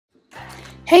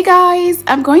Hey guys,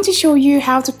 I'm going to show you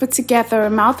how to put together a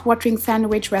mouth-watering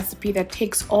sandwich recipe that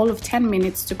takes all of 10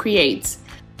 minutes to create.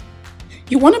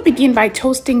 You want to begin by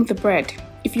toasting the bread.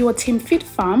 If you are Team Fit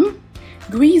Farm,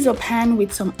 grease your pan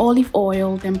with some olive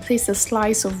oil, then place a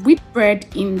slice of wheat bread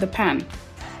in the pan.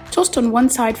 Toast on one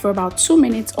side for about 2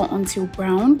 minutes or until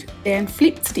browned, then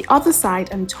flip to the other side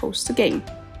and toast again.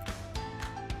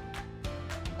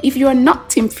 If you are not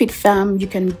Team Fit Farm, you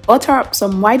can butter up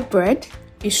some white bread.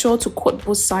 Be sure to coat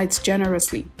both sides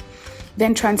generously.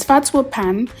 Then transfer to a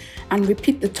pan and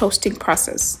repeat the toasting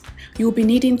process. You'll be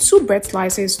needing 2 bread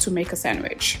slices to make a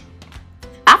sandwich.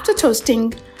 After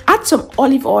toasting, add some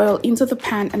olive oil into the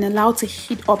pan and allow to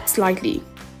heat up slightly.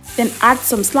 Then add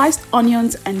some sliced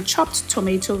onions and chopped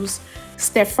tomatoes.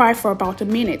 Stir fry for about a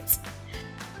minute.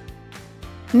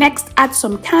 Next, add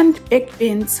some canned baked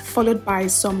beans followed by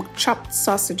some chopped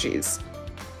sausages.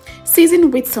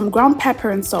 Season with some ground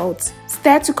pepper and salt.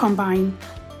 Stir to combine.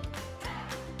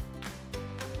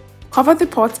 Cover the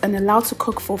pot and allow to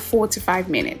cook for 4 to 5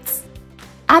 minutes.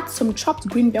 Add some chopped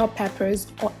green bell peppers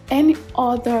or any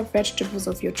other vegetables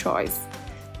of your choice.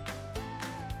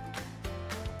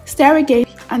 Stir again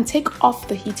and take off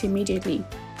the heat immediately.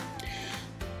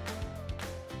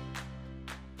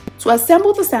 To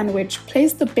assemble the sandwich,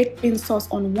 place the baked bean sauce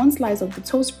on one slice of the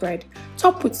toast bread,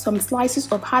 top with some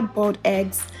slices of hard-boiled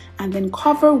eggs, and then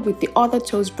cover with the other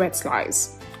toast bread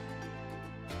slice.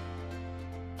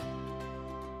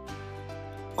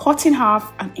 Cut in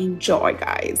half and enjoy,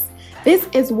 guys. This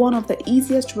is one of the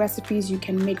easiest recipes you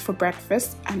can make for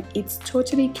breakfast, and it's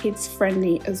totally kids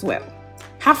friendly as well.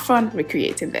 Have fun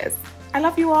recreating this. I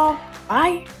love you all.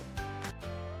 Bye.